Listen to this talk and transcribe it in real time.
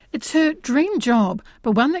It's her dream job,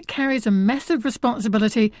 but one that carries a massive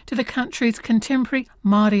responsibility to the country's contemporary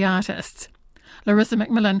Māori artists. Larissa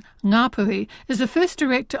McMillan, Ngapuhi, is the first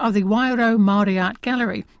director of the Wairau Maori Art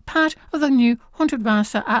Gallery, part of the new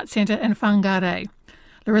Hundertwasser Art Centre in Whangarei.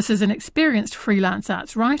 Larissa is an experienced freelance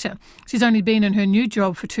arts writer. She's only been in her new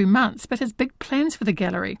job for 2 months, but has big plans for the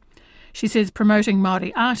gallery. She says promoting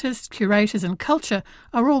Māori artists, curators and culture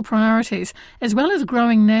are all priorities, as well as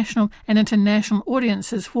growing national and international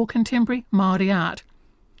audiences for contemporary Māori art.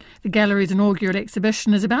 The gallery's inaugural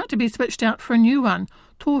exhibition is about to be switched out for a new one,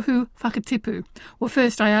 Tohu Whakatipu. Well,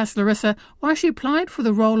 first I asked Larissa why she applied for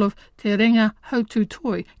the role of Te Ringa Hautu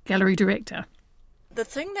Toi gallery director. The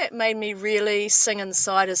thing that made me really sing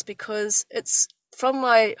inside is because it's from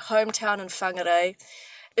my hometown in Whangarei.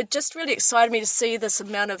 It just really excited me to see this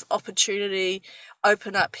amount of opportunity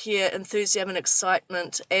open up here, enthusiasm and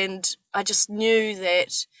excitement. And I just knew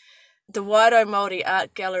that the Wairau Maori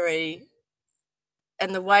Art Gallery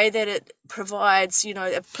and the way that it provides,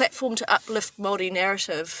 a platform to uplift Māori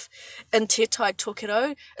narrative in Te Tai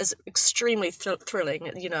Tokerau is extremely thrilling,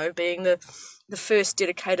 being the first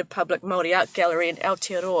dedicated public Māori art gallery in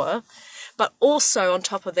Aotearoa, but also on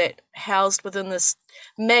top of that, housed within this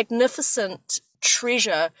magnificent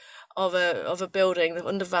treasure of a building, the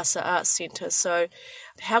Hundertwasser Art Centre. So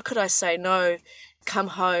how could I say no? Come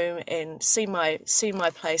home and see my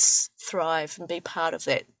place thrive and be part of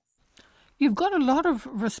that. You've got a lot of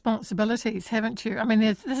responsibilities, haven't you? I mean,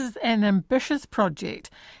 this is an ambitious project,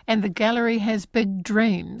 and the gallery has big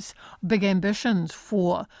dreams, big ambitions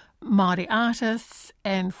for Māori artists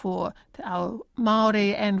and for Te Ao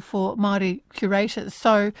Māori and for Māori curators.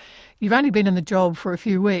 So you've only been in the job for a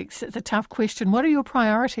few weeks. It's a tough question. What are your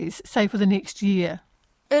priorities, say, for the next year?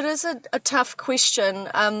 It is a tough question.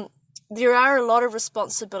 There are a lot of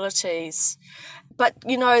responsibilities, but,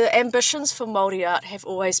 the ambitions for Māori art have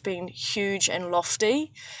always been huge and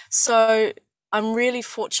lofty. So I'm really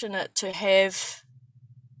fortunate to have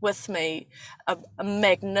with me a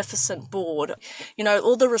magnificent board.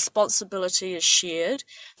 All the responsibility is shared.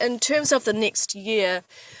 In terms of the next year,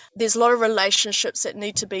 there's a lot of relationships that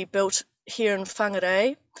need to be built here in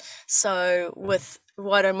Whangarei. So with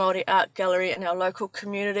Wairau Maori Art Gallery in our local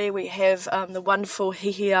community, we have the wonderful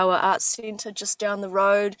Hihiawa Art Centre just down the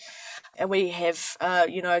road, and we have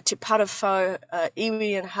Te Parawhau,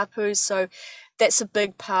 iwi and hapu. So that's a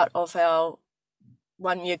big part of our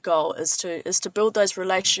 1 year goal is to build those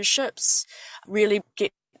relationships, really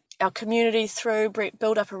get our community through,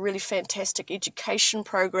 build up a really fantastic education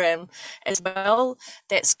program as well.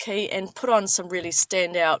 That's key, and put on some really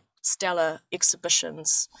standout, stellar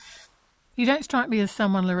exhibitions. You don't strike me as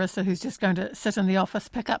someone, Larissa, who's just going to sit in the office,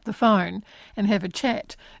 pick up the phone and have a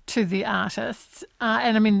chat to the artists.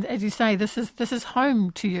 And I mean, as you say, this is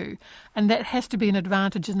home to you, and that has to be an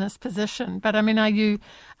advantage in this position. But I mean, are you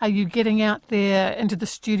getting out there into the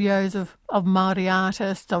studios of Māori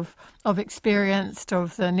artists, of experienced,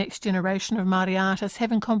 of the next generation of Māori artists,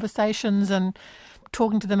 having conversations and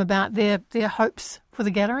talking to them about their hopes for the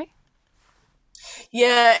gallery?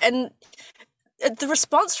 Yeah, and the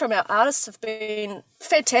response from our artists have been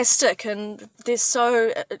fantastic, and they're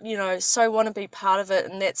so want to be part of it,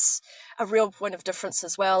 and that's a real point of difference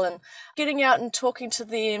as well. And getting out and talking to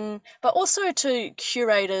them, but also to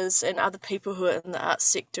curators and other people who are in the arts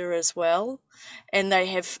sector as well, and they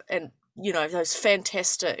have those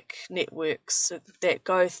fantastic networks that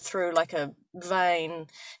go through like a vein,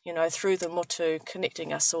 through the motu,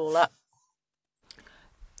 connecting us all up.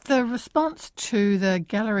 The response to the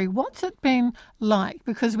gallery, what's it been like?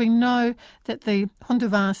 Because we know that the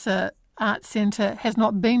Hundertwasser Art Centre has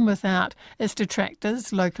not been without its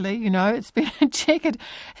detractors locally. It's been a checkered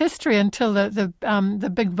history until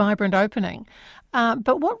the big vibrant opening.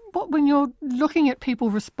 But what when you're looking at people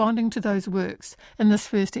responding to those works in this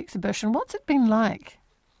first exhibition, what's it been like?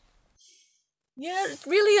 Yeah,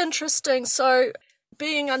 really interesting. So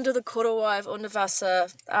being under the korowai of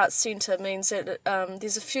Hundertwasser Art Centre means that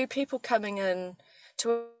there's a few people coming in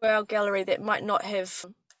to our gallery that might not have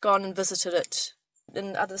gone and visited it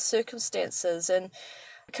in other circumstances. And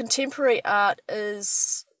contemporary art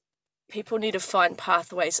is, people need to find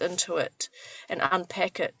pathways into it and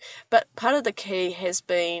unpack it. But part of the key has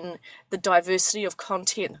been the diversity of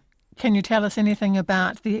content. Can you tell us anything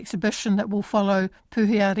about the exhibition that will follow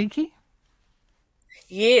Puhiariki?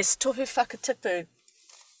 Yes, Tohu Whakatipu.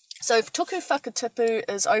 So Tohu Whakatipu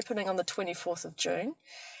is opening on the 24th of June,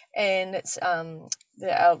 and it's our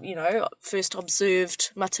first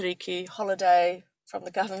observed Matariki holiday from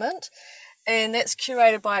the government, and that's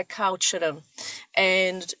curated by Carl Chittim.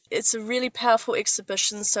 And it's a really powerful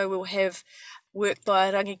exhibition, so we'll have work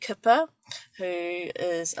by Rangi Kipper, who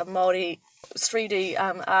is a Māori 3D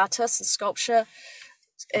artist and sculpture,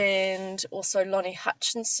 and also Lonnie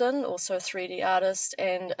Hutchinson, also a 3D artist,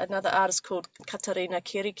 and another artist called Katarina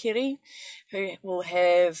Kirikiri, who will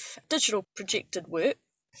have digital projected work.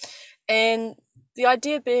 And the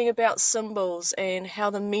idea being about symbols and how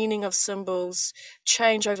the meaning of symbols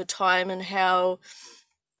change over time, and how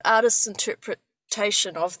artists'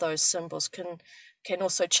 interpretation of those symbols can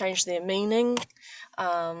also change their meaning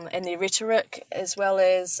and their rhetoric, as well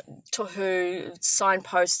as tohu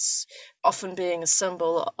signposts often being a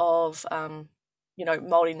symbol of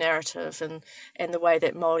Māori narrative and the way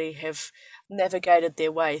that Māori have navigated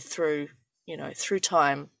their way through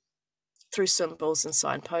time, through symbols and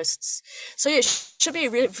signposts. So yeah, it should be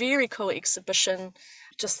a very cool exhibition.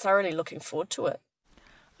 Just thoroughly looking forward to it.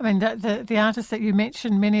 I mean, the artists that you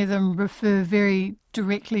mentioned, many of them refer very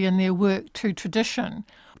directly in their work to tradition,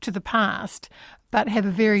 to the past, but have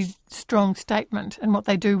a very strong statement in what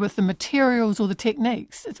they do with the materials or the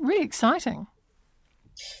techniques. It's really exciting.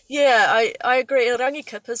 Yeah, I agree. Rangi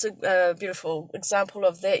Kip is a beautiful example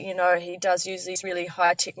of that. He does use these really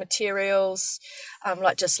high-tech materials,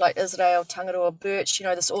 like Israel Tangaroa birch,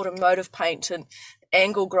 this automotive paint and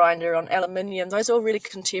angle grinder on aluminium. Those are all really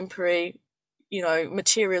contemporary,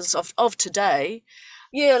 materials of today.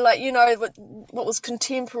 Yeah, what was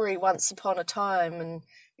contemporary once upon a time, and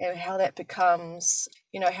how that becomes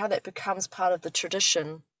part of the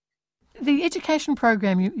tradition. The education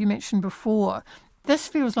program you mentioned before, this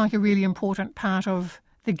feels like a really important part of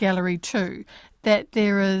the gallery too, that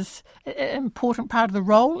there is an important part of the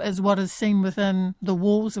role is what is seen within the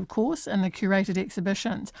walls, of course, and the curated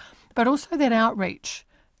exhibitions, but also that outreach,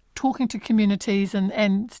 talking to communities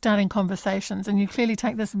and starting conversations, and you clearly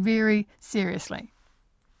take this very seriously.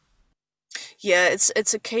 Yeah,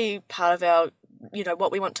 it's a key part of our,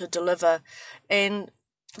 what we want to deliver, and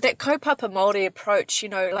that kaupapa Māori approach,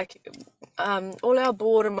 all our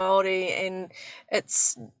board are Māori, and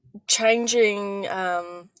it's changing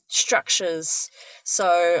structures,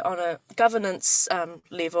 so on a governance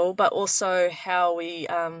level, but also how we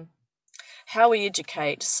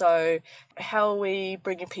educate. So how are we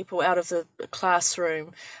bringing people out of the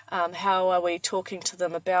classroom? How are we talking to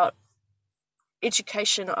them about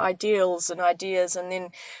education ideals and ideas? And then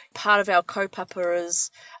part of our kaupapa is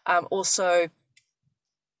also,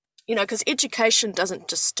 because education doesn't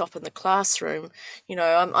just stop in the classroom.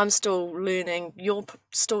 I'm still learning, you're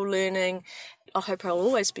still learning. I hope I'll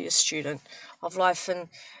always be a student of life, and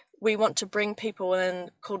we want to bring people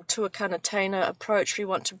in, called tuakana Taina approach. We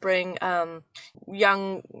want to bring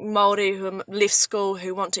young Māori who have left school,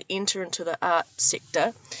 who want to enter into the art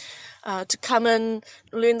sector, to come in,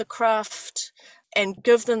 learn the craft, and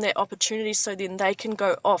give them that opportunity so then they can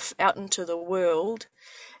go off out into the world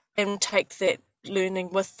and take that learning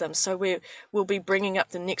with them. So we'll be bringing up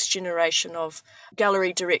the next generation of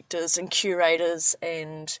gallery directors and curators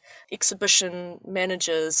and exhibition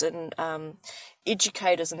managers and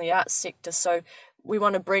educators in the arts sector. So we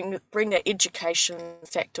want to bring that education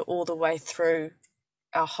factor all the way through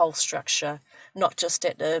our whole structure, not just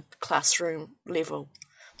at the classroom level,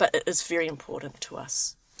 but it is very important to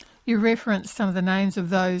us. You referenced some of the names of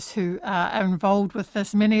those who are involved with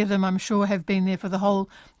this. Many of them, I'm sure, have been there for the whole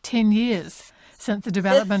 10 years since the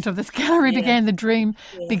development of this gallery began, the dream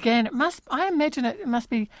began. I imagine it must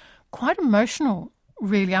be quite emotional,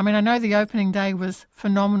 really. I mean, I know the opening day was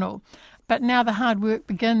phenomenal, but now the hard work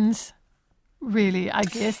begins, really, I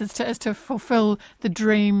guess, is to fulfill the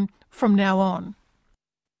dream from now on.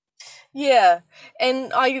 Yeah,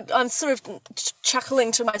 and I'm sort of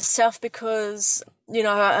chuckling to myself because,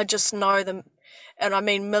 I just know them, and I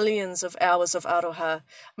mean millions of hours of aroha. I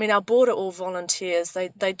mean, our board are all volunteers.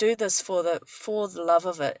 They do this for the love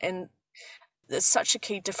of it, and there's such a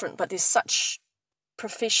key difference, but there's such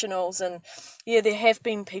professionals, and yeah, there have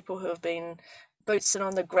been people who have been boots in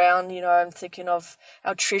on the ground. I'm thinking of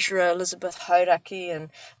our treasurer, Elizabeth Hauraki, and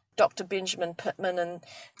Dr. Benjamin Pittman, and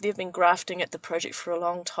they've been grafting at the project for a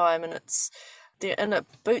long time, and they're in it,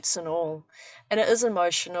 boots and all. And it is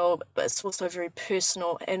emotional, but it's also very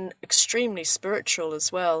personal and extremely spiritual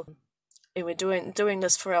as well. And we're doing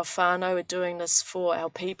this for our whānau, we're doing this for our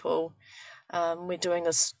people, we're doing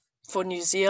this for New Zealand.